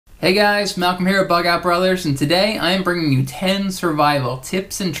Hey guys, Malcolm here at Bug Out Brothers, and today I am bringing you 10 survival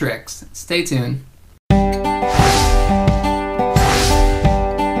tips and tricks. Stay tuned.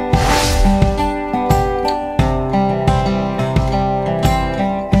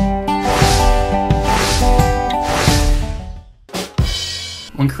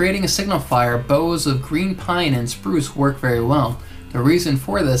 When creating a signal fire, boughs of green pine and spruce work very well. The reason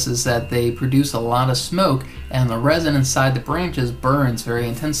for this is that they produce a lot of smoke and the resin inside the branches burns very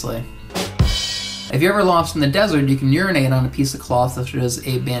intensely. If you're ever lost in the desert, you can urinate on a piece of cloth such as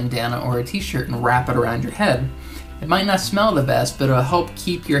a bandana or a t-shirt and wrap it around your head. It might not smell the best, but it'll help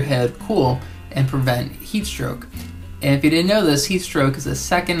keep your head cool and prevent heat stroke. And if you didn't know this, heat stroke is the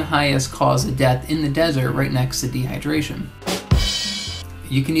second highest cause of death in the desert, right next to dehydration.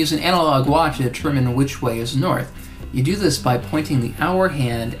 You can use an analog watch to determine which way is north. You do this by pointing the hour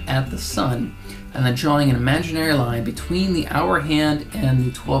hand at the sun and then drawing an imaginary line between the hour hand and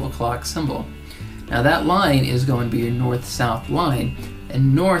the 12 o'clock symbol. Now that line is going to be your north-south line,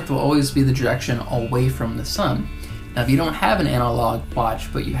 and north will always be the direction away from the sun. Now if you don't have an analog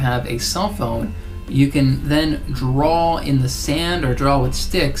watch but you have a cell phone, you can then draw in the sand or draw with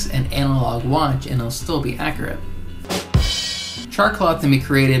sticks an analog watch and it'll still be accurate. Char cloth can be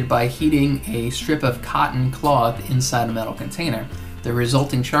created by heating a strip of cotton cloth inside a metal container. The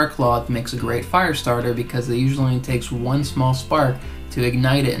resulting char cloth makes a great fire starter because it usually only takes one small spark to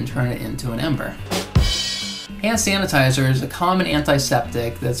ignite it and turn it into an ember. Hand sanitizer is a common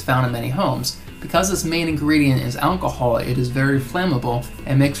antiseptic that's found in many homes. Because its main ingredient is alcohol, it is very flammable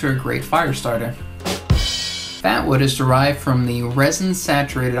and makes for a great fire starter. Fatwood is derived from the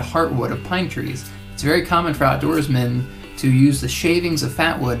resin-saturated heartwood of pine trees. It's very common for outdoorsmen to use the shavings of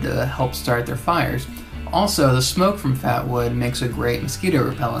fatwood to help start their fires. Also, the smoke from fatwood makes a great mosquito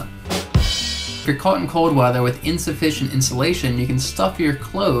repellent. If you're caught in cold weather with insufficient insulation, you can stuff your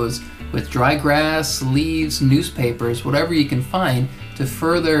clothes with dry grass, leaves, newspapers, whatever you can find to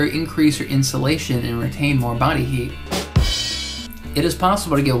further increase your insulation and retain more body heat. It is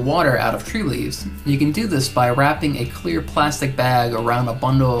possible to get water out of tree leaves. You can do this by wrapping a clear plastic bag around a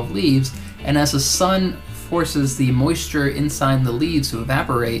bundle of leaves, and as the sun forces the moisture inside the leaves to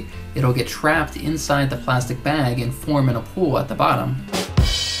evaporate, it'll get trapped inside the plastic bag and form in a pool at the bottom.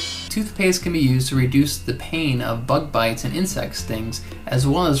 Toothpaste can be used to reduce the pain of bug bites and insect stings, as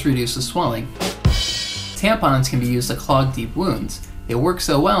well as reduce the swelling. Tampons can be used to clog deep wounds. They work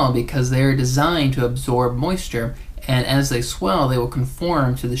so well because they are designed to absorb moisture, and as they swell, they will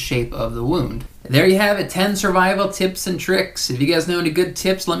conform to the shape of the wound. There you have it, 10 survival tips and tricks. If you guys know any good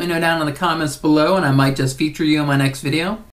tips, let me know down in the comments below and I might just feature you in my next video.